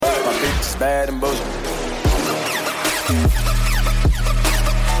bad and bullshit.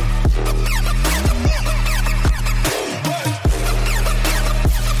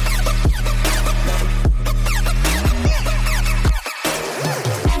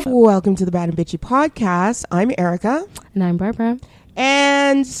 Welcome to the Bad and Bitchy podcast. I'm Erica. And I'm Barbara.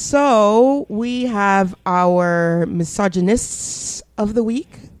 And so we have our misogynists of the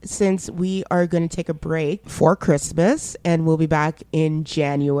week, since we are going to take a break for Christmas and we'll be back in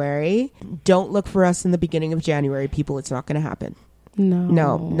January. Don't look for us in the beginning of January, people. It's not going to happen.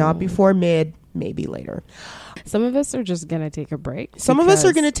 No, not before mid, maybe later. Some of us are just going to take a break. Some of us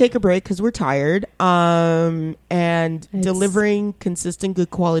are going to take a break because we're tired. And delivering consistent, good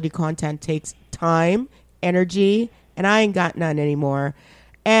quality content takes time, energy, and I ain't got none anymore.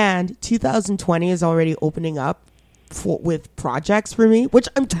 And 2020 is already opening up with projects for me, which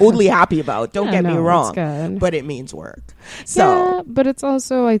I'm totally happy about. Don't get me wrong, but it means work. So, yeah, but it's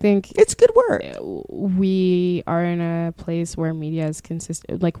also, I think, it's good work. We are in a place where media is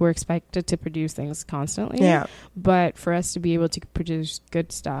consistent. Like, we're expected to produce things constantly. Yeah. But for us to be able to produce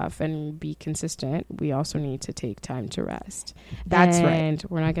good stuff and be consistent, we also need to take time to rest. That's right. And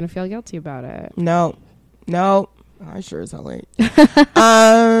we're not going to feel guilty about it. No. I sure as hell ain't.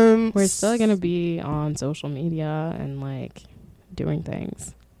 We're still going to be on social media and like doing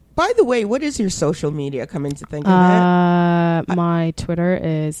things. By the way, what is your social media, coming to think of it? My Twitter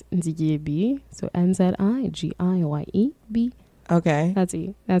is Nzigiebe, so NZIGIYEB. Okay.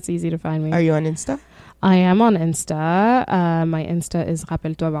 That's easy to find me. Are you on Insta? I am on Insta. My Insta is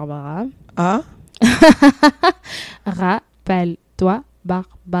Rappelle-toi Barbara. Rappelle-toi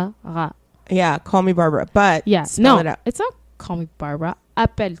Barbara. Yeah, call me Barbara. But yeah, spell it out. It's not call me Barbara.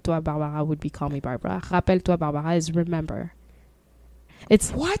 Appelle-toi Barbara would be call me Barbara. Rappelle-toi Barbara is remember.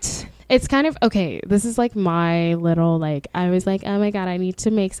 It's what? It's kind of okay. This is like my little like. I was like, oh my god, I need to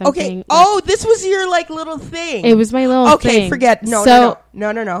make something. Okay. Oh, this was your like little thing. It was my little thing. Okay, forget. No. So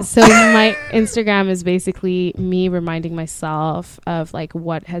So my Instagram is basically me reminding myself of like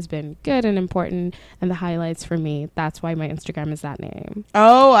what has been good and important and the highlights for me. That's why my Instagram is that name.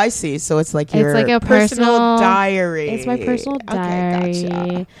 Oh, I see. So it's like your a personal diary. It's my personal diary. Okay,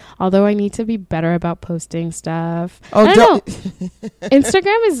 gotcha. Although I need to be better about posting stuff. Oh, I don't know.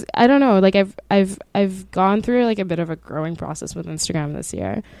 Instagram is, I don't know, like I've gone through like a bit of a growing process with Instagram this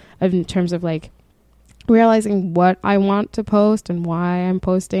year in terms of like realizing what I want to post and why I'm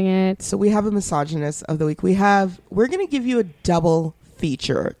posting it. So we have a misogynist of the week. We're going to give you a double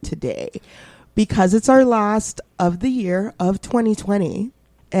feature today because it's our last of the year of 2020.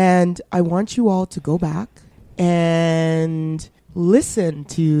 And I want you all to go back and listen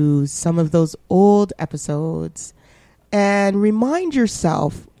to some of those old episodes and remind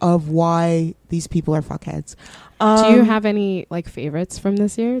yourself of why these people are fuckheads. Do you have any like favorites from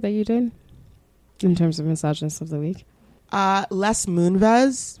this year that you did in terms of misogynist of the week? Les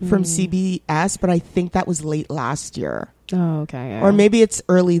Moonves from CBS, but I think that was late last year. Oh, okay. Yeah. Or maybe it's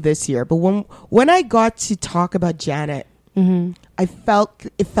early this year. But when I got to talk about Janet, it felt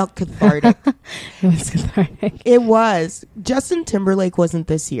cathartic. It was cathartic. It was. Justin Timberlake wasn't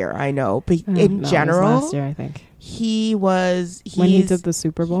this year, I know, but in general, it was last year, I think. He was when he did the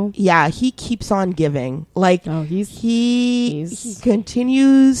Super Bowl. Yeah, he keeps on giving. Like he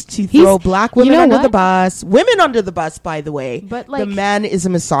continues to throw black women under the bus. Women under the bus, by the way. But like, the man is a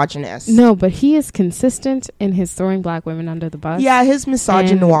misogynist. No, but he is consistent in his throwing black women under the bus. Yeah, his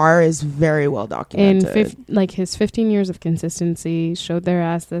misogynoir is very well documented. And his 15 years of consistency showed their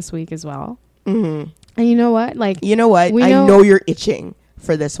ass this week as well. Mm-hmm. And you know what? I know you're itching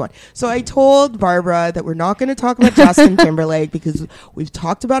for this one. So I told Barbara that we're not going to talk about Justin Timberlake because we've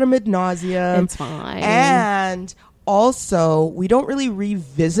talked about him ad nauseum. It's fine. And also, we don't really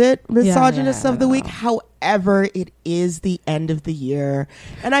revisit misogynists of the week. However, it is the end of the year.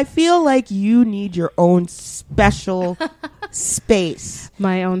 And I feel like you need your own special space.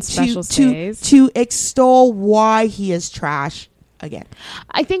 My own special space. To extol why he is trash. Again,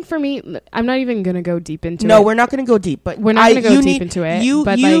 I think for me, I'm not even going to go deep into it. No, we're not going to go deep, but we're not going to go deep into it.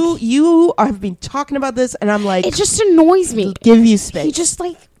 You have been talking about this, and I'm like, it just annoys me. Give you space. He just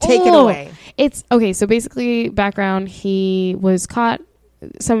like take it away. It's okay. So basically, background: he was caught. A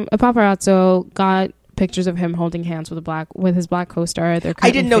paparazzo got pictures of him holding hands with his black co-star. I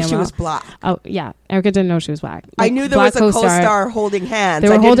didn't know she was black. Oh yeah, Erica didn't know she was black. I knew there was a co-star holding hands. They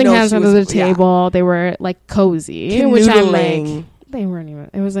were holding hands under the table. They were like cozy, which I'm like. They weren't even.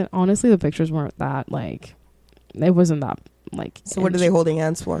 It wasn't. Honestly, the pictures weren't that like. It wasn't that like. So what are they holding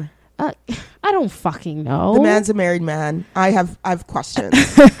hands for? I don't fucking know. The man's a married man. I have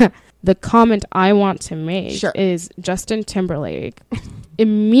questions. The comment I want to make is Justin Timberlake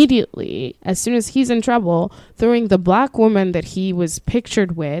immediately, as soon as he's in trouble, throwing the black woman that he was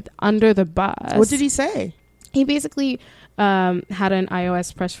pictured with under the bus. What did he say? He basically had an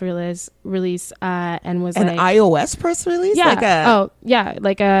iOS press release and was an like... iOS press release? Yeah.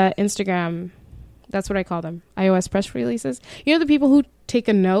 Like a Instagram. That's what I call them. iOS press releases. You know the people who take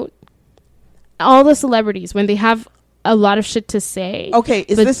a note? All the celebrities, when they have a lot of shit to say. Okay,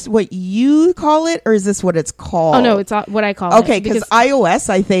 is this what you call it, or is this what it's called? Oh, no, it's what I call it. Okay, because iOS,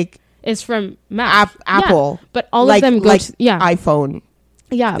 I think... is from Mac. Apple. Yeah, but all of them go to... Yeah. iPhone.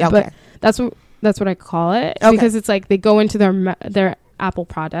 Yeah, okay. But that's what I call it. Okay. Because it's like they go into their Apple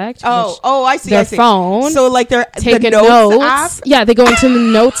product. I see. Their phone. So like they're taking the notes app? Yeah, they go into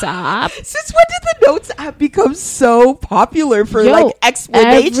the Notes app. Since when did the Notes app become so popular for like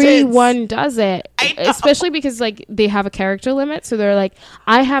explanations? Everyone does it. Especially because like they have a character limit. So they're like,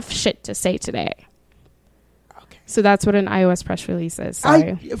 I have shit to say today. Okay. So that's what an iOS press release is.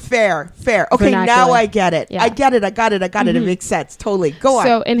 Sorry. Fair. Okay, Vernacular. now I get it. Yeah. I got it. Mm-hmm. It makes sense. Totally. Go on.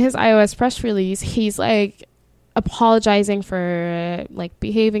 So in his iOS press release, he's like apologizing for like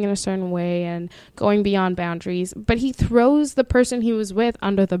behaving in a certain way and going beyond boundaries, but he throws the person he was with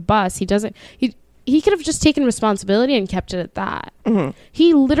under the bus. He could have just taken responsibility and kept it at that. Mm-hmm.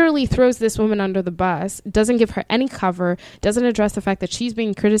 He literally throws this woman under the bus, doesn't give her any cover, doesn't address the fact that she's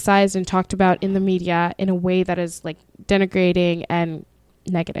being criticized and talked about in the media in a way that is like denigrating and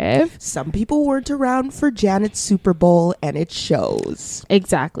negative. Some people weren't around for Janet's Super Bowl, and it shows.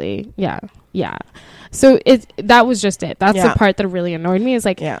 Exactly. Yeah. So that was just it. That's the part that really annoyed me. Is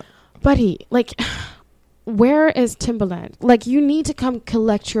like, buddy, like, where is Timbaland? Like, you need to come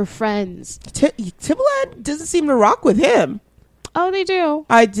collect your friends. Timbaland doesn't seem to rock with him. Oh, they do.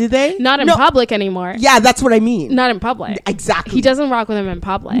 Do they? Not in public anymore. Yeah, that's what I mean. Not in public. Exactly. He doesn't rock with him in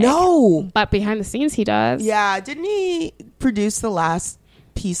public. No. But behind the scenes, he does. Yeah. Didn't he produce the last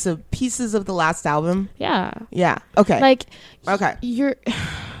pieces of the last album? Yeah. Yeah. Okay. Like, okay.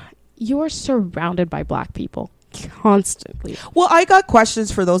 You're surrounded by black people constantly. Well, I got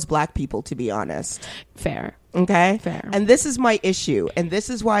questions for those black people, to be honest. Fair. Okay? Fair. And this is my issue. And this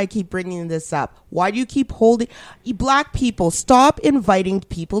is why I keep bringing this up. Why do you keep holding... Black people, stop inviting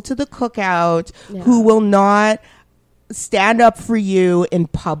people to the cookout who will not stand up for you in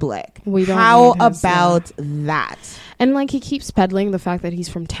public. How about that? And like he keeps peddling the fact that he's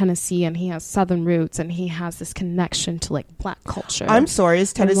from Tennessee and he has Southern roots and he has this connection to like black culture. I'm sorry,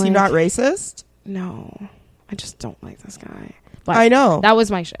 is Tennessee not racist? No, I just don't like this guy. But I know. That was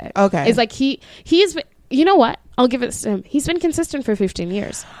my shit. Okay. It's like he is, you know what? I'll give it to him. He's been consistent for 15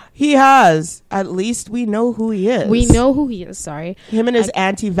 years. He has. At least we know who he is. We know who he is, sorry. Him and his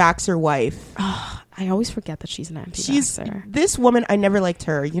anti-vaxxer wife. I always forget that she's an anti-vaxxer. This woman, I never liked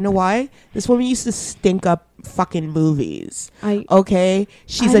her. You know why? This woman used to stink up fucking movies. Okay?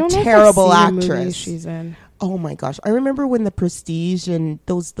 She's a terrible actress. She's in. Oh my gosh. I remember when The Prestige and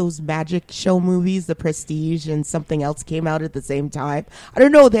those magic show movies, The Prestige and something else came out at the same time. I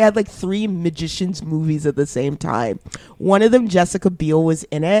don't know. They had like 3 magicians movies at the same time. One of them, Jessica Biel, was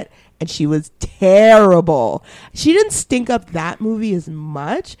in it. And she was terrible. She didn't stink up that movie as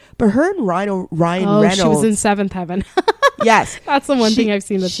much, but her and Ryan Reynolds. She was in Seventh Heaven. Yes. That's the one thing I've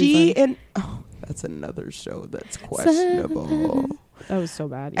seen that's that's another show that's questionable. That was so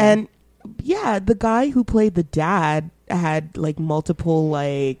bad. Yeah. And yeah, the guy who played the dad had like multiple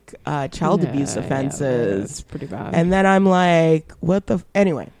like child abuse offenses. Yeah, that's pretty bad. And then I'm like, what the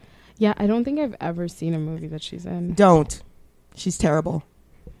anyway. Yeah, I don't think I've ever seen a movie that she's in. Don't. She's terrible.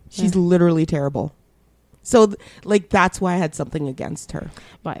 She's literally terrible. So, like, that's why I had something against her.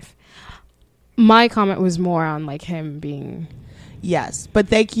 Life. My comment was more on, like, him being... Yes, but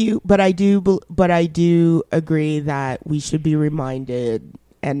thank you. But I do agree that we should be reminded,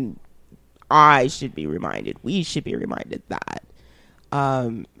 and I should be reminded, we should be reminded that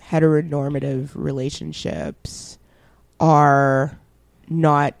heteronormative relationships are...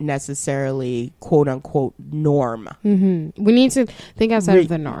 not necessarily quote unquote norm. Mm-hmm. We need to think outside of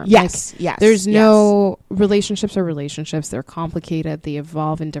the norm. Yes, yes. There's no relationships are relationships. They're complicated. They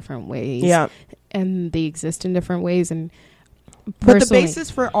evolve in different ways. Yeah, and they exist in different ways. And but the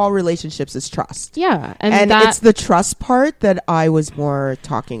basis for all relationships is trust. Yeah, and it's the trust part that I was more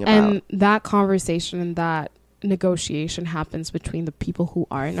talking about. And that conversation and that negotiation happens between the people who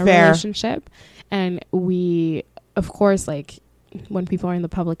are in a relationship, and we, of course, like. When people are in the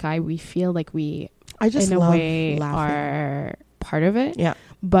public eye, we feel like we, in a way, are part of it. Yeah.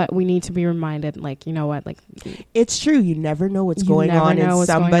 But we need to be reminded, like, you know what? Like, it's true. You never know what's going on in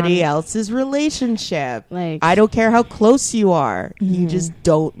somebody else's relationship. Like, I don't care how close you are. Mm-hmm. You just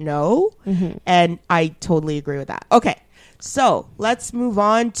don't know. Mm-hmm. And I totally agree with that. Okay. So let's move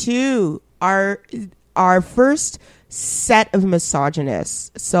on to our first set of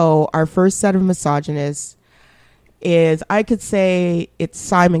misogynists. So our first set of misogynists is, I could say it's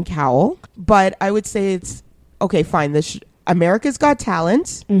Simon Cowell, but I would say it's, okay, fine. America's Got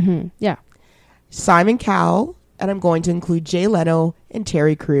Talent. Mm-hmm. Yeah. Simon Cowell, and I'm going to include Jay Leno and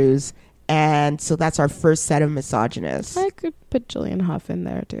Terry Crews. And so that's our first set of misogynists. I could put Julianne Hough in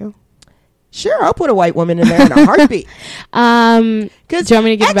there too. Sure, I'll put a white woman in there in a heartbeat. Because do you want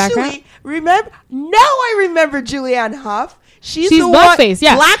me to give you background? Now I remember Julianne Hough. She's blackface,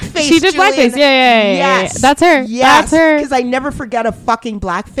 yeah. Blackface. She did blackface, yeah. Yes. That's her. Yes. That's her. Because I never forget a fucking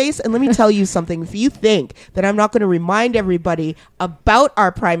blackface. And let me tell you something. If you think that I'm not going to remind everybody about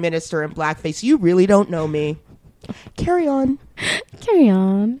our prime minister in blackface, you really don't know me. Carry on. Carry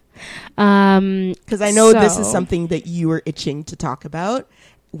on. Because I know this is something that you were itching to talk about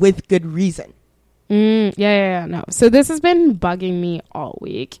with good reason. No. So this has been bugging me all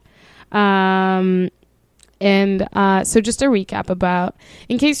week. So just a recap about,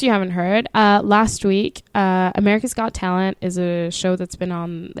 in case you haven't heard, last week, America's Got Talent is a show that's been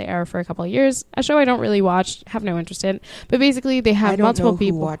on the air for a couple of years. A show I don't really watch, have no interest in. But basically, they have multiple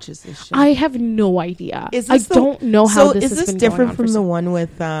people. Who watches this show. I have no idea. I don't know how this has been going on. Is this different from the one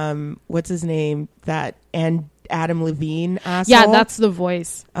with what's his name, and Adam Levine asshole? Yeah, that's The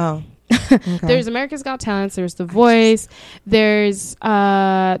Voice. Oh. Okay. There's America's Got Talent. There's The Voice. There's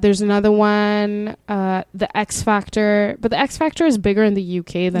another one, The X Factor. But The X Factor is bigger in the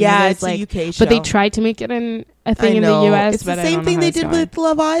UK than it is, it's a UK show. But they tried to make it a thing in the US. It's the same thing they did with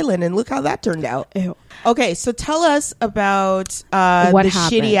Love Island, and look how that turned out. Ew. Okay, so tell us about what the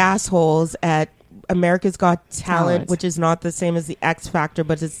happened. Shitty assholes at America's Got Talent, which is not the same as the X Factor,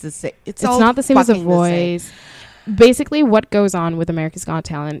 but it's the same. It's not the same as The Voice. Basically, what goes on with America's Got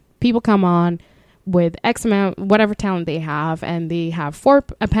Talent, people come on with X amount, whatever talent they have, and they have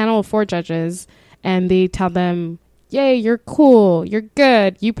a panel of 4 judges, and they tell them, yay, you're cool, you're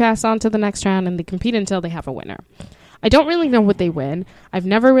good, you pass on to the next round, and they compete until they have a winner. I don't really know what they win. I've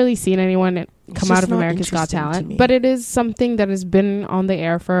never really seen anyone come out of America's Got Talent, but it is something that has been on the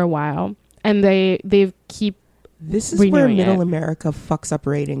air for a while, and they keep This is where Middle America fucks up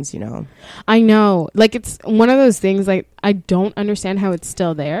ratings, you know. I know. Like, it's one of those things, like, I don't understand how it's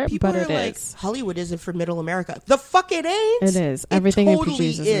still there, People but are like, Hollywood isn't for Middle America. The fuck it ain't. It is. Everything it totally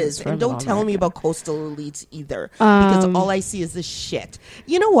produces is. And don't tell me about coastal elites either. Because all I see is this shit.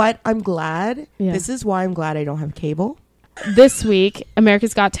 You know what? I'm glad. Yeah. This is why I'm glad I don't have cable. This week,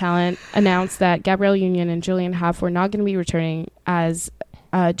 America's Got Talent announced that Gabrielle Union and Julianne Hough were not going to be returning as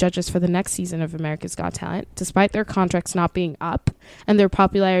judges for the next season of America's Got Talent, despite their contracts not being up and their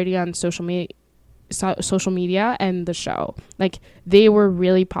popularity on social media and the show. Like, they were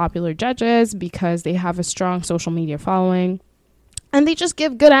really popular judges because they have a strong social media following, and they just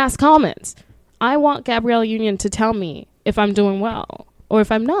give good ass comments. I want Gabrielle Union to tell me if I'm doing well, or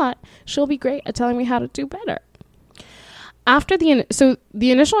if I'm not, she'll be great at telling me how to do better. After the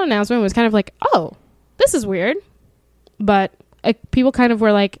initial announcement was kind of like, oh, this is weird, but people kind of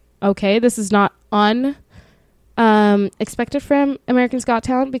were like, okay, this is not expected from America's Got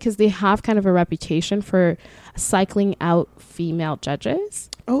Talent, because they have kind of a reputation for cycling out female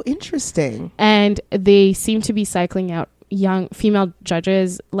judges. Oh, interesting. And they seem to be cycling out young female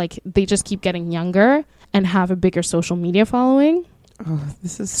judges. Like, they just keep getting younger and have a bigger social media following. Oh,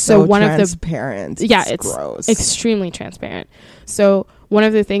 this is so transparent. It's gross. Extremely transparent. So one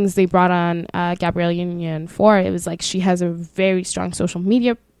of the things they brought on Gabrielle Union for, it was like, she has a very strong social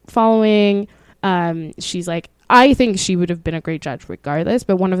media following. She's like, I think she would have been a great judge regardless,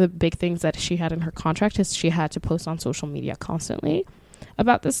 but one of the big things that she had in her contract is she had to post on social media constantly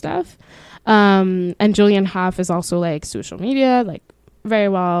about this stuff. And Julianne Hough is also like social media, like very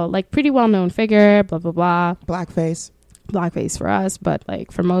well, like pretty well known figure, blah, blah, blah. Blackface for us, but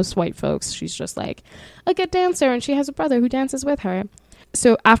like for most white folks, she's just like a good dancer, and she has a brother who dances with her.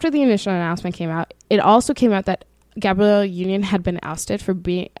 So after the initial announcement came out, it also came out that Gabrielle Union had been ousted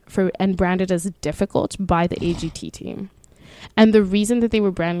and branded as difficult by the AGT team. And the reason that they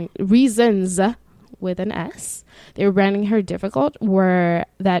were reasons with an S, they were branding her difficult, were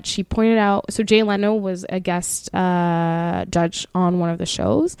that she pointed out, so Jay Leno was a guest judge on one of the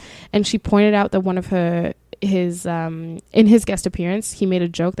shows, and she pointed out that one of his in his guest appearance, he made a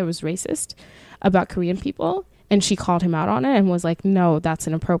joke that was racist about Korean people, and she called him out on it and was like, no, that's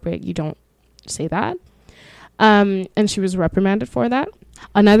inappropriate, you don't say that. And she was reprimanded for that.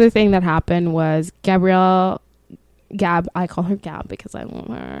 Another thing that happened was Gab, I call her Gab because I love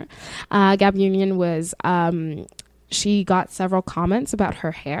her. Gab Union was, she got several comments about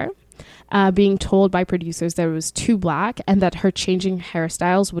her hair. being told by producers that it was too black and that her changing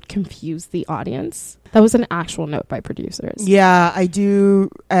hairstyles would confuse the audience. That was an actual note by producers. Yeah, I do.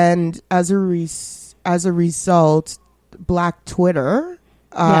 And as a result, Black Twitter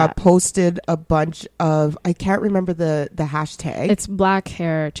posted a bunch of, I can't remember the hashtag. It's Black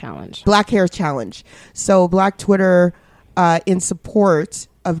Hair Challenge. Black Hair Challenge. So Black Twitter in support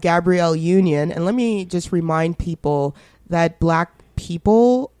of Gabrielle Union. And let me just remind people that Black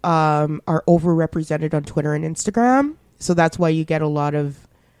people are overrepresented on Twitter and Instagram. So that's why you get a lot of,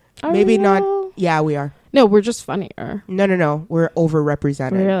 maybe not. Yeah, we are. No, we're just funnier. No. We're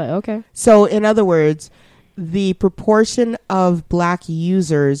overrepresented. Really? Okay. So in other words, the proportion of Black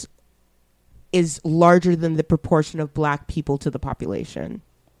users is larger than the proportion of Black people to the population.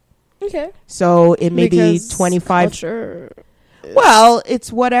 Okay. So it may be 25. Culture. Well, it's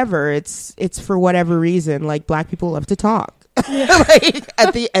whatever. It's for whatever reason. Like, Black people love to talk. Yeah. Like,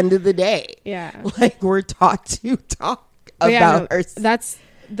 at the end of the day. Yeah. Like, we're taught to talk about ourselves. That's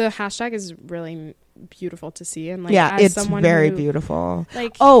the hashtag is really beautiful to see, and like, yeah, as it's someone very who, beautiful.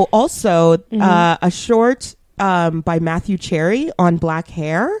 Like, also a short by Matthew Cherry on black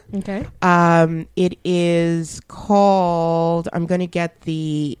hair. Okay. It is called, I'm going to get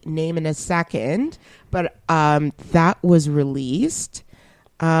the name in a second, but that was released.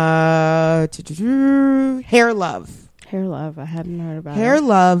 Hair Love. Hair Love. I hadn't heard about Hair it.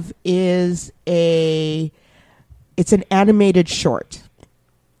 Love is it's an animated short.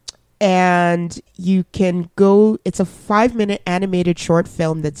 And you can go, it's a 5-minute animated short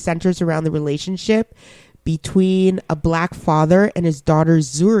film that centers around the relationship between a Black father and his daughter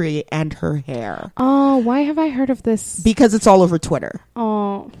Zuri and her hair. Oh, why have I heard of this? Because it's all over Twitter.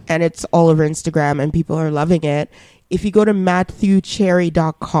 Oh. And it's all over Instagram and people are loving it. If you go to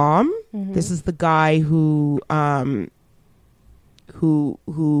MatthewCherry.com, this is the guy who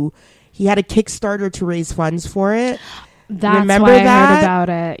he had a Kickstarter to raise funds for it. That's why I heard about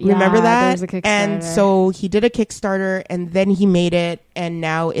it. Yeah, remember that? There's a Kickstarter. And so he did a Kickstarter and then he made it and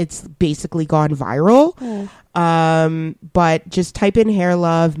now it's basically gone viral. But just type in Hair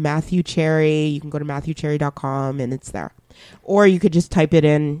Love, Matthew Cherry. You can go to MatthewCherry.com and it's there. Or you could just type it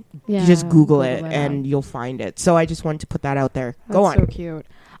in, just Google it and you'll find it. So I just wanted to put that out there. Go on. So cute.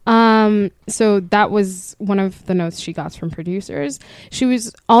 So that was one of the notes she got from producers. She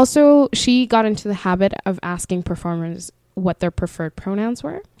got into the habit of asking performers what their preferred pronouns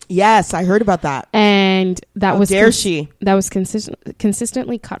were. Yes, I heard about that. And that was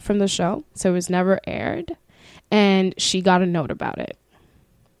consistently cut from the show, so it was never aired. And she got a note about it.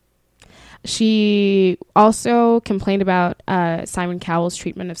 She also complained about Simon Cowell's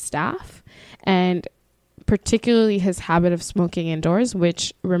treatment of staff and particularly his habit of smoking indoors,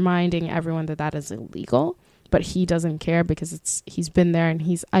 which reminding everyone that is illegal. But he doesn't care because he's been there and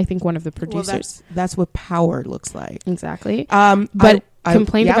he's, I think, one of the producers. Well, that's what power looks like. Exactly. But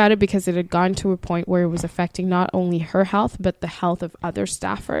complained about it because it had gone to a point where it was affecting not only her health, but the health of other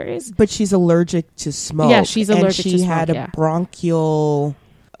staffers. But she's allergic to smoke. Yeah, she's allergic to smoke. And she had a bronchial,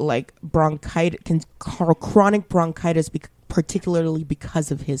 bronchitis, chronic bronchitis, particularly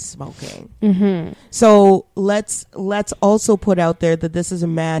because of his smoking. Mm-hmm. So let's also put out there that this is a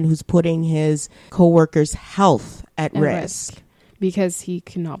man who's putting his coworkers' health at risk because he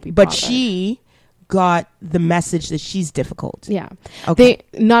cannot be bothered. But she got the message that she's difficult. Yeah. Okay.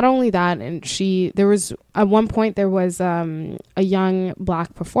 Not only that, and there was at one point there was a young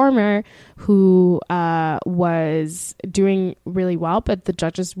Black performer who was doing really well, but the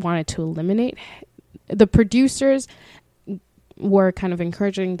judges wanted to eliminate. The producers were kind of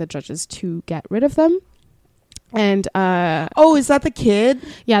encouraging the judges to get rid of them. And is that the kid?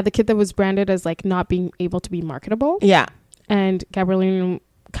 Yeah, the kid that was branded as not being able to be marketable. Yeah. And Gabrielle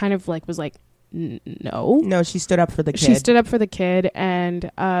kind of was like, no, she stood up for the kid. She stood up for the kid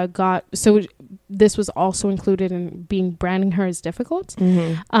and so this was also included in being branding her as difficult.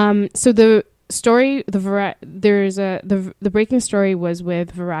 Mm-hmm. So the story, the breaking story was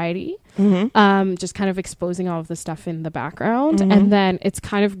with Variety. Mm-hmm. Just kind of exposing all of the stuff in the background. Mm-hmm. And then it's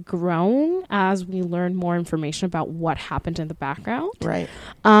kind of grown as we learn more information about what happened in the background. Right.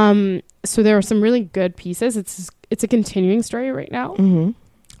 So there are some really good pieces. It's a continuing story right now. Mm-hmm.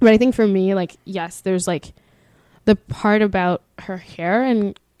 But I think for me, yes, there's the part about her hair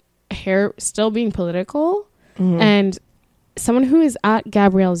and hair still being political. Mm-hmm. And someone who is at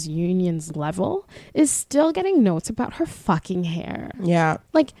Gabrielle's Union's level is still getting notes about her fucking hair. Yeah.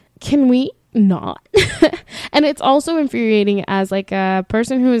 Can we not. And it's also infuriating as like a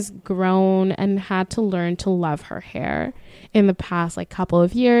person who has grown and had to learn to love her hair in the past like couple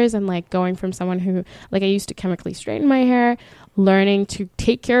of years, and like going from someone who like I used to chemically straighten my hair, learning to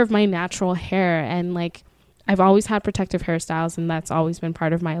take care of my natural hair, and like I've always had protective hairstyles and that's always been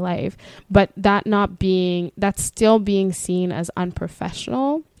part of my life, but that's still being seen as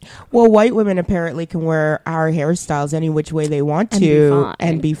unprofessional. Well, white women apparently can wear our hairstyles any which way they want to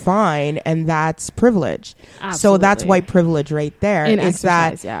and be fine, and that's privilege. Absolutely. So that's white privilege right there. Is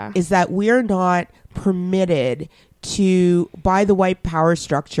that we're not permitted to, by the white power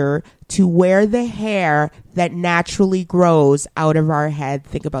structure, to wear the hair that naturally grows out of our head.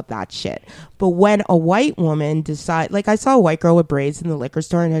 Think about that shit. But when a white woman decide, like I saw a white girl with braids in the liquor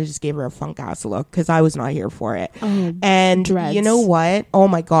store and I just gave her a funk ass look because I was not here for it. And dreads. You know what? Oh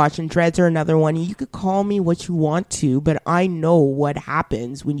my gosh. And dreads are another one. You could call me what you want to, but I know what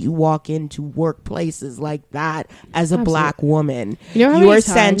happens when you walk into workplaces like that as a black woman. You are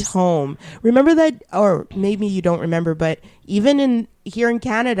sent home. Remember that, or maybe you don't remember, but even here in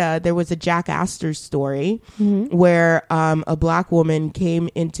Canada, there was a Jack Astor story where a black woman came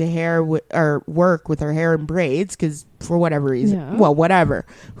into work with her hair in braids because for whatever reason, whatever,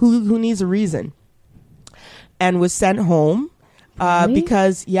 who needs a reason, and was sent home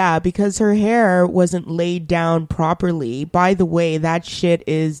because her hair wasn't laid down properly. By the way, that shit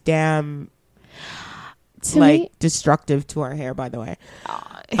is damn destructive to our hair, by the way.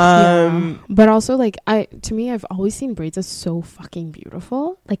 But also like to me I've always seen braids as so fucking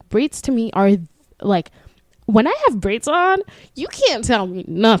beautiful. Like braids to me are like, when I have braids on, you can't tell me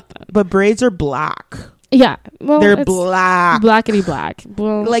nothing. But braids are black. Yeah, well, they're black, blackety black,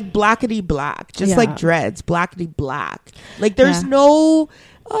 well, like blackety black, just like dreads, blackety black. Like there's no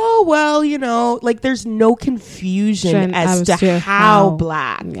like there's no confusion as to how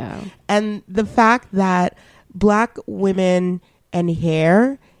black. And the fact that black women and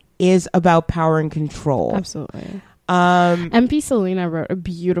hair is about power and control. Absolutely. MP Selena wrote a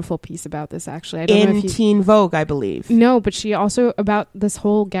beautiful piece about this, actually. I don't know if Teen Vogue, I believe. No, but she also about this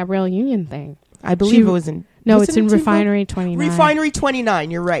whole Gabrielle Union thing. I believe it was in... No, it's in Refinery 29. Refinery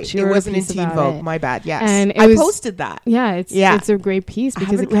 29, you're right. It wasn't in Teen Vogue. My bad, yes. And I posted that. Yeah, it's a great piece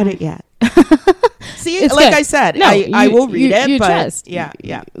because I haven't read it yet. See, it's like good. I said, no, I will read it, but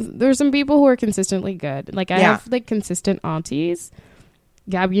yeah. There's some people who are consistently good. Like I have like consistent aunties.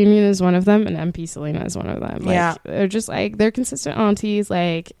 Gab Union is one of them, and MP Selena is one of them. Like, they're just like, they're consistent aunties.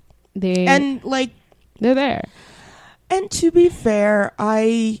 Like they're there. And to be fair,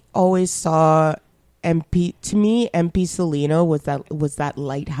 I always saw MP Selena was that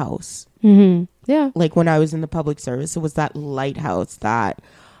lighthouse. Mm-hmm. Yeah. Like when I was in the public service, it was that lighthouse that,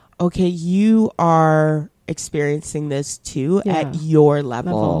 okay, you are experiencing this too at your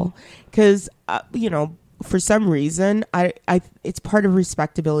level. Because, for some reason, it's part of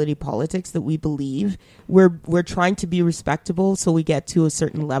respectability politics that we believe we're trying to be respectable so we get to a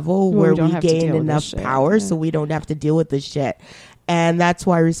certain level where we gain enough power so we don't have to deal with this shit. And that's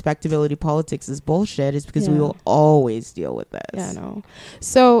why respectability politics is bullshit, is because we will always deal with this. Yeah, I know.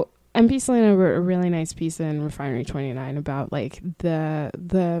 So MP Selena wrote a really nice piece in Refinery 29 about like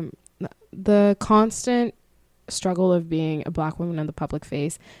the constant struggle of being a black woman in the public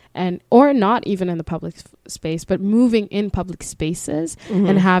face, or not even in the public space, but moving in public spaces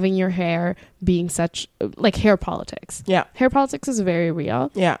and having your hair being such like hair politics. Yeah. Hair politics is very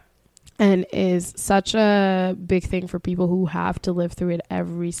real. Yeah. And is such a big thing for people who have to live through it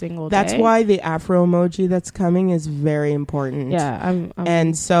every single day. That's why the Afro emoji that's coming is very important. Yeah.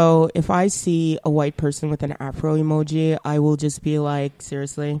 And so if I see a white person with an Afro emoji, I will just be like,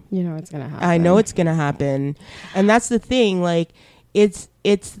 seriously? You know it's going to happen. I know it's going to happen. And that's the thing. Like, it's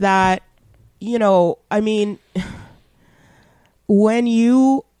that, I mean, when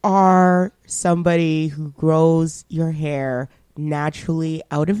you are somebody who grows your hair naturally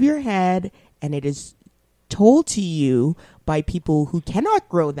out of your head, and it is told to you by people who cannot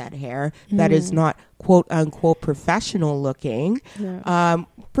grow that hair, that is not quote unquote professional looking.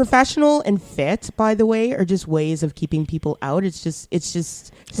 Professional and fit, by the way, are just ways of keeping people out. It's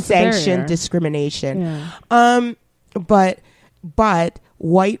just sanctioned discrimination. But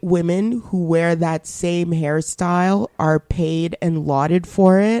white women who wear that same hairstyle are paid and lauded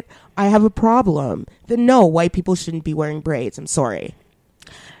for it. I have a problem. Then no, white people shouldn't be wearing braids. I'm sorry.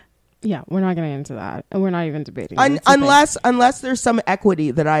 Yeah, we're not going to get into that. And we're not even debating. Unless there's some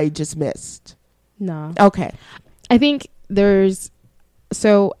equity that I just missed. No. Okay. I think there's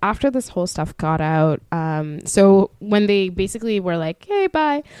so after this whole stuff got out, so when they basically were like, hey,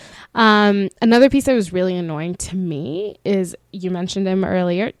 bye. Another piece that was really annoying to me is, you mentioned him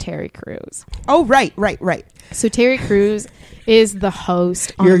earlier, Terry Crews. Oh, right. So Terry Crews is the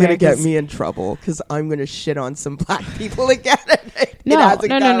host. You're going to get me in trouble because I'm going to shit on some black people again. No.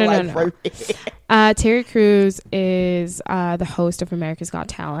 Me. Terry Crews is the host of America's Got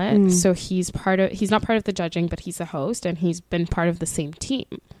Talent. So he's not part of the judging, but he's the host, and he's been part of the same team.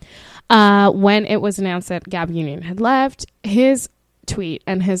 When it was announced that Gab Union had left, his tweet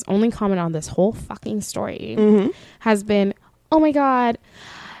and his only comment on this whole fucking story has been, oh my God,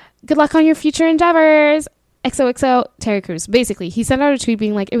 good luck on your future endeavors. XOXO, Terry Crews. Basically, he sent out a tweet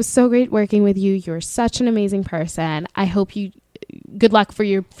being like, it was so great working with you. You're such an amazing person. I hope you, good luck for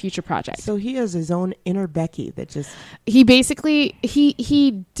your future project. So he has his own inner Becky that just... He basically,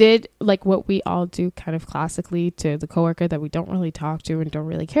 he did like what we all do kind of classically to the coworker that we don't really talk to and don't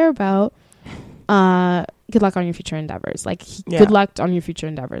really care about. Good luck on your future endeavors. Like, good luck on your future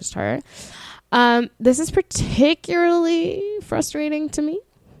endeavors to her. This is particularly frustrating to me,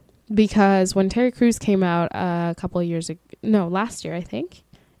 because when Terry Crews came out a couple of years ago, last year, I think,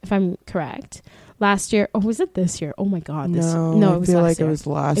 if I'm correct. Last year. Oh, was it this year? Oh my God. No, it was I feel like year. it was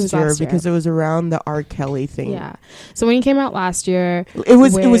last year because it was around the R. Kelly thing. Yeah. So when he came out last year, it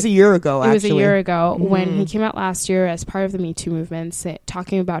was a year ago. It was a year ago when he came out last year as part of the Me Too movement,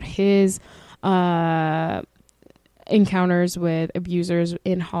 talking about his encounters with abusers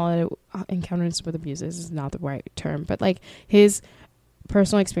in Hollywood. Encounters with abusers is not the right term, but like his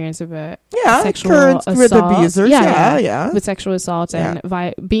personal experience of a sexual assault with abusers, with sexual assault and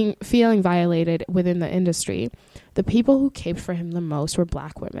feeling violated within the industry. The people who caped for him the most were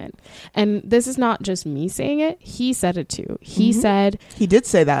black women, and this is not just me saying it. He said it too. He did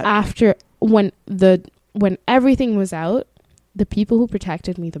say that after when everything was out. The people who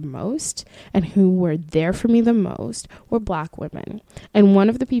protected me the most and who were there for me the most were black women. And one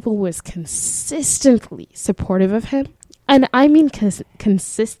of the people who was consistently supportive of him, and I mean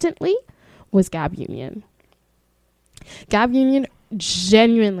consistently, was Gab Union. Gab Union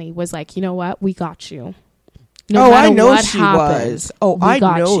genuinely was like, you know what? We got you. I know she was. Oh, I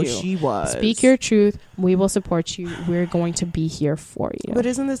know she was. Speak your truth. We will support you. We're going to be here for you. But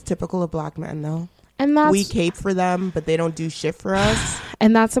isn't this typical of black men, though? And we cape for them, but they don't do shit for us.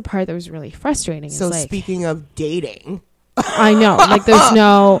 And that's the part that was really frustrating. So speaking of dating, I know, like there's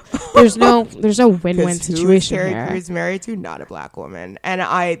no win-win situation Terry here. Crews married to not a black woman, and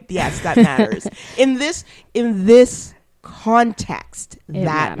that matters in this context.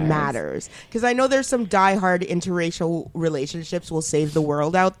 That matters because I know there's some diehard interracial relationships will save the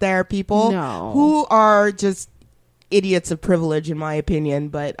world out there. People who are just idiots of privilege, in my opinion,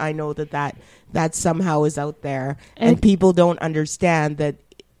 but I know that somehow is out there, and people don't understand that,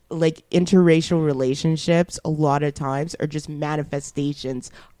 like, interracial relationships a lot of times are just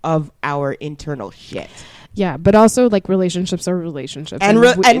manifestations of our internal shit. Yeah, but also, like, relationships are relationships, and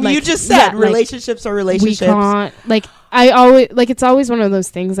you just said relationships are relationships. We can't, like, it's always one of those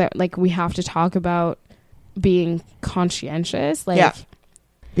things that, like, we have to talk about being conscientious, like.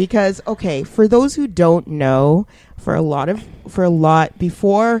 Because, okay, for those who don't know, before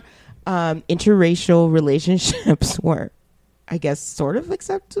interracial relationships were, I guess, sort of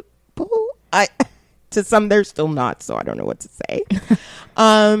acceptable. To some, they're still not, so I don't know what to say.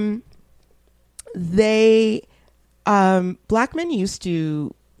 Black men used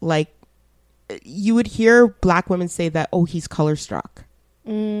to, like, you would hear black women say that, oh, he's color struck.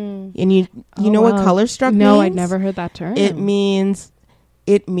 And you know what color struck means? No, I'd never heard that term. It means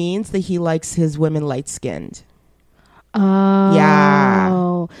that he likes his women light skinned. Oh,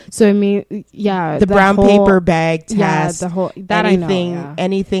 yeah. So I mean, the brown paper bag test. Yeah, the whole that anything, I know. Yeah.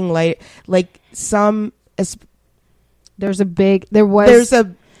 Anything like some. There still is a big like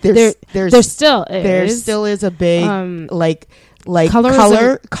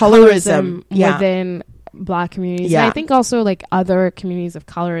colorism within black communities. Yeah. And I think also like other communities of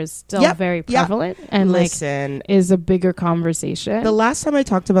color is still very prevalent and is a bigger conversation. The last time I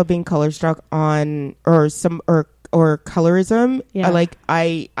talked about being color struck on or colorism,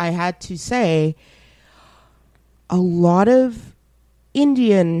 I had to say a lot of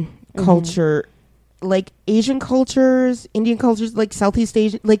Indian culture, like Asian cultures, Indian cultures, like Southeast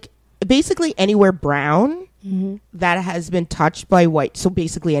Asian, like basically anywhere brown that has been touched by white. So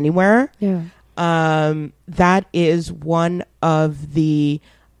basically anywhere. Yeah. That is one of the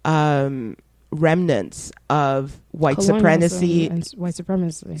remnants of white supremacy,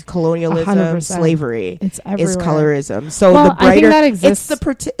 colonialism, 100%. slavery. It's everywhere. Is colorism. So Well, the brighter, I think that exists.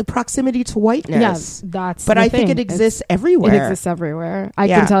 it's the proximity to whiteness. Yes, that's. But the I think thing. it exists everywhere. It exists everywhere. I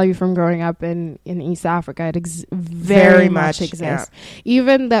Yeah. can tell you from growing up in East Africa, it very much exists. Yeah.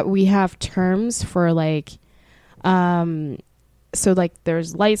 Even that we have terms for like, so like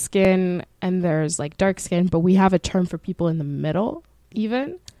there's light skin and there's like dark skin, but we have a term for people in the middle.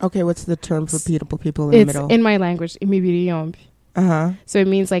 Even Okay, what's the term for people in the middle? It's in my language, imibiriyom. So it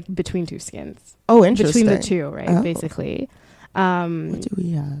means like between two skins. Oh, interesting. Between the two, right? Oh. Basically. What do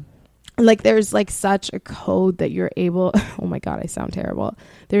we have? Like there's like such a code that you're able. Oh my god, I sound terrible.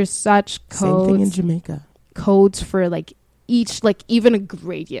 There's such codes. Same thing in Jamaica. Codes for like each, like even a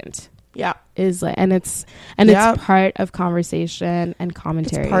gradient. Yeah, is like, and it's part of conversation and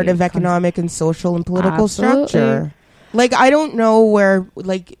commentary. It's part of economic and social and political structure. Like, I don't know where,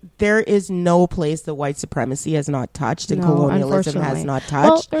 like, there is no place that white supremacy has not touched and colonialism has not touched.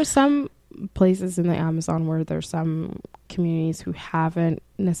 Well, there's some places in the Amazon where there's some communities who haven't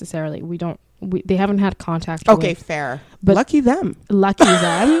necessarily, they haven't had contact Okay, with, fair. But lucky them.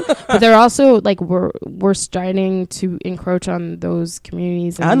 But they're also, like, we're starting to encroach on those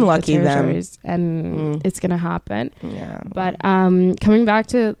communities. And unlucky them. And it's going to happen. Yeah. But coming back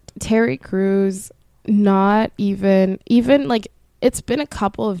to Terry Crews, not even like it's been a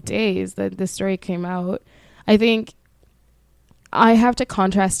couple of days that this story came out. I think I have to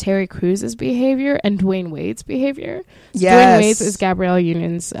contrast Terry Crews' behavior and Dwayne Wade's behavior. So yes. Dwayne Wade is Gabrielle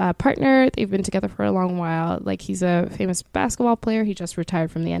Union's partner. They've been together for a long while. Like, he's a famous basketball player. He just retired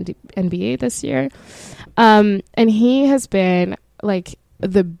from the NBA this year. And he has been like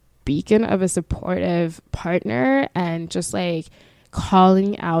the beacon of a supportive partner and just like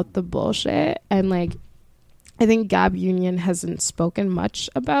calling out the bullshit. And like, I think Gab Union hasn't spoken much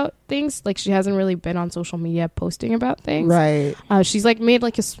about things. Like, she hasn't really been on social media posting about things. Right. She's like made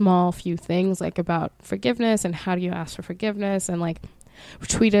like a small few things like about forgiveness and how do you ask for forgiveness, and like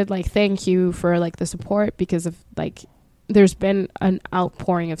tweeted like thank you for like the support, because of like there's been an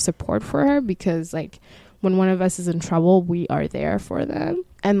outpouring of support for her, because like when one of us is in trouble, we are there for them.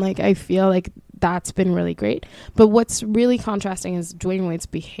 And like, I feel like that's been really great. But what's really contrasting is Dwayne Wade's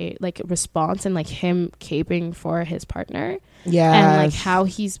response and like him caping for his partner. Yeah. And like how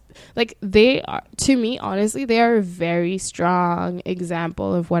he's like, they are, to me, honestly, they are a very strong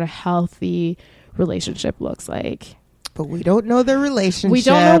example of what a healthy relationship looks like. But we don't know their relationship. We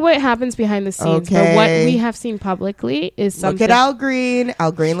don't know what happens behind the scenes. Okay. But what we have seen publicly is something. Look at Al Green.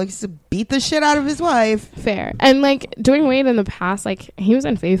 Al Green likes to beat the shit out of his wife. Fair. And like Dwayne Wade in the past, like he was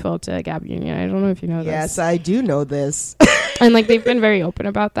unfaithful to Gab Union. I don't know if you know this. Yes, I do know this. And like they've been very open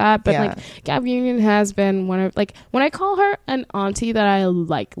about that. But Yeah. like Gab Union has been one of, like, when I call her an auntie that I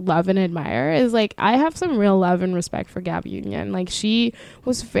like love and admire, is like I have some real love and respect for Gab Union. Like, she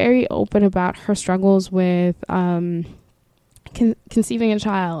was very open about her struggles with conceiving a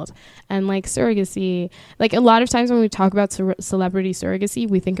child and like surrogacy. Like, a lot of times when we talk about celebrity surrogacy,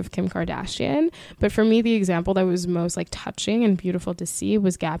 we think of Kim Kardashian, but for me the example that was most like touching and beautiful to see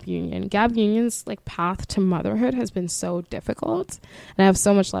was Gab Union. Gab Union's like path to motherhood has been so difficult, and I have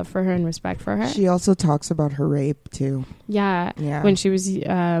so much love for her and respect for her. She also talks about her rape too. Yeah. When she was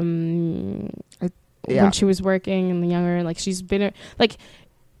when she was working and younger, like she's been like,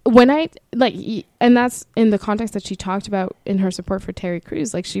 when I like, and that's in the context that she talked about in her support for Terry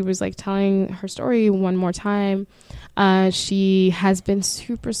Crews. Like, she was like telling her story one more time. She has been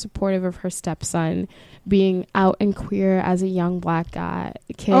super supportive of her stepson being out and queer as a young black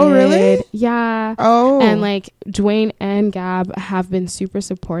kid. Oh, really? Yeah. Oh. And like Dwayne and Gab have been super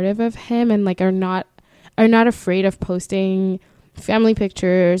supportive of him, and like are not afraid of posting family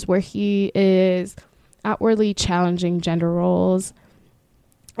pictures where he is outwardly challenging gender roles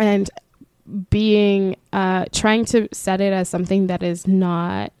and being trying to set it as something that is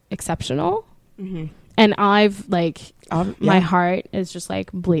not exceptional. Mm-hmm. And I've like my heart is just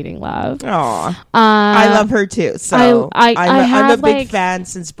like bleeding love. Aw. I love her too. So I'm a big fan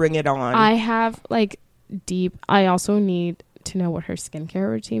since Bring It On. I have like I also need to know what her skincare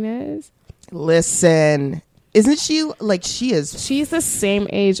routine is. Listen, isn't she like, she's the same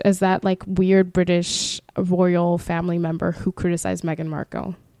age as that like weird British royal family member who criticized Meghan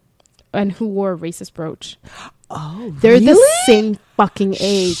Markle and who wore a racist brooch. Oh, they're really? the same fucking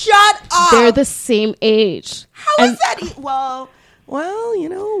age. Shut up. They're the same age. How is that? Well, you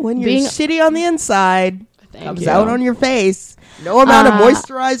know, when you're shitty on the inside, comes out on your face. No amount of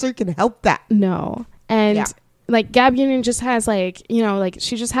moisturizer can help that. No. And like Gab Union just has like, you know, like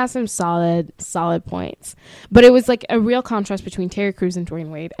she just has some solid points. But it was like a real contrast between Terry Crews and Dwayne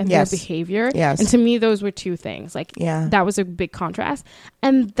Wade and their behavior. Yes. And to me, those were two things. Like, that was a big contrast.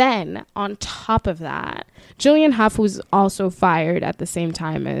 And then on top of that, Jillian Huff was also fired at the same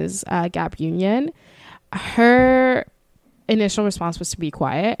time as Gab Union. Her initial response was to be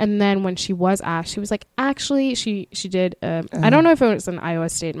quiet, and then when she was asked, she was like, actually she did I don't know if it was an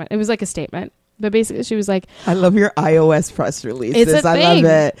iOS statement. It was like a statement, but basically she was like, I love your iOS press releases. It's a I thing.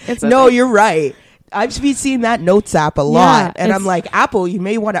 love it. No, you're right. I've been seeing that Notes app a lot, and I'm like, Apple, you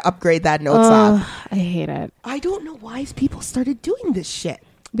may want to upgrade that Notes app. I hate it. I don't know why people started doing this shit.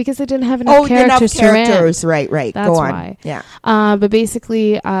 Because they didn't have enough characters. Right. That's Go on. why. Yeah. But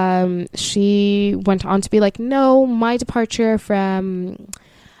basically, she went on to be like, no, my departure from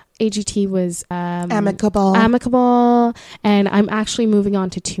AGT was amicable, and I'm actually moving on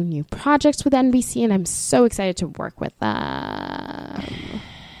to 2 new projects with NBC, and I'm so excited to work with them.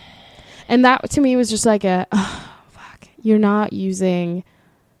 And that to me was just like you're not using.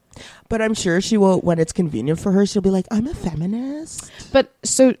 But I'm sure she will, when it's convenient for her, she'll be like, I'm a feminist. But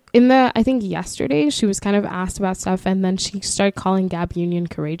so I think yesterday, she was kind of asked about stuff, and then she started calling Gab Union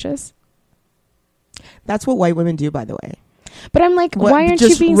courageous. That's what white women do, by the way. But I'm like, why aren't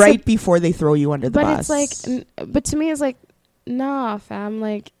you being... right before they throw you under the bus. But it's like, but to me, it's like, nah, fam.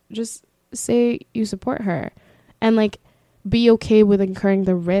 Like, just say you support her. And like, be okay with incurring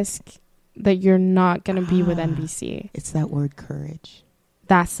the risk that you're not going to be with NBC. It's that word, courage.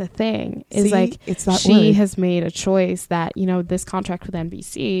 That's the thing. Is See, like it's that she word. has made a choice that, you know, this contract with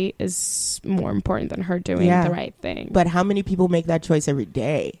NBC is more important than her doing the right thing. But how many people make that choice every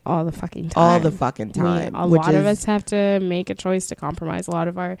day? All the fucking time. All the fucking time. A lot of us have to make a choice to compromise a lot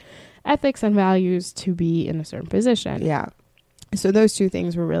of our ethics and values to be in a certain position. Yeah. So those two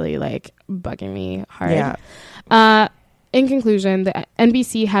things were really like bugging me hard. Yeah. In conclusion, the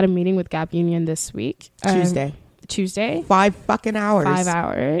NBC had a meeting with Gab Union this week. Tuesday. 5 fucking hours. 5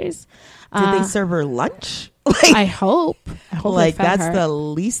 hours. Did they serve her lunch? I hope like that's the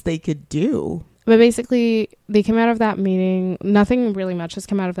least they could do. But basically, they came out of that meeting. Nothing really much has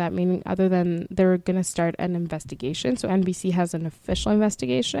come out of that meeting other than they're going to start an investigation. So NBC has an official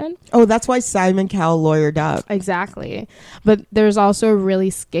investigation. Oh, that's why Simon Cowell lawyered up. Exactly. But there's also a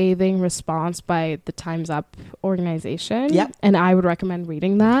really scathing response by the Time's Up organization. Yep. And I would recommend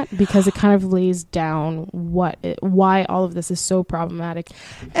reading that because it kind of lays down why all of this is so problematic.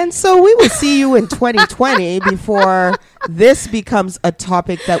 And so we will see you in 2020 before this becomes a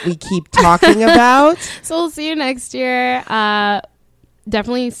topic that we keep talking about. So we'll see you next year.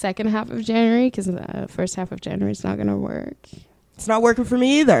 Definitely second half of January because the first half of January is not going to work. It's not working for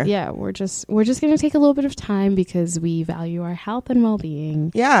me either. Yeah, we're just going to take a little bit of time because we value our health and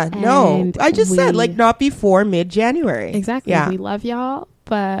well-being. Yeah, no. I just said like not before mid-January. Exactly. Yeah. We love y'all.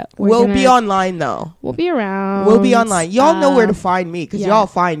 But we'll be online though. We'll be around. We'll be online. Y'all know where to find me because y'all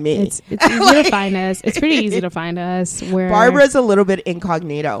find me. It's easy to find us. It's pretty easy to find us. Barbara's a little bit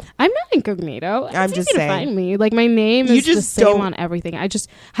incognito. I'm not incognito. I'm just saying. To find me. Like my name is the same on everything. I just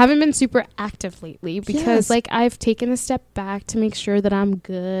haven't been super active lately because like I've taken a step back to make sure that I'm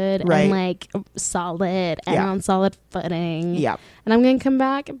good and like solid and on solid footing. Yeah. And I'm gonna come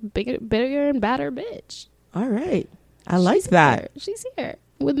back bigger and badder bitch. All right. I like that. She's here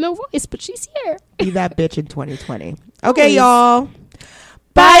with no voice, but she's here. Be that bitch in 2020. Okay, y'all.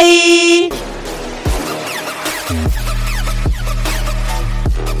 Bye.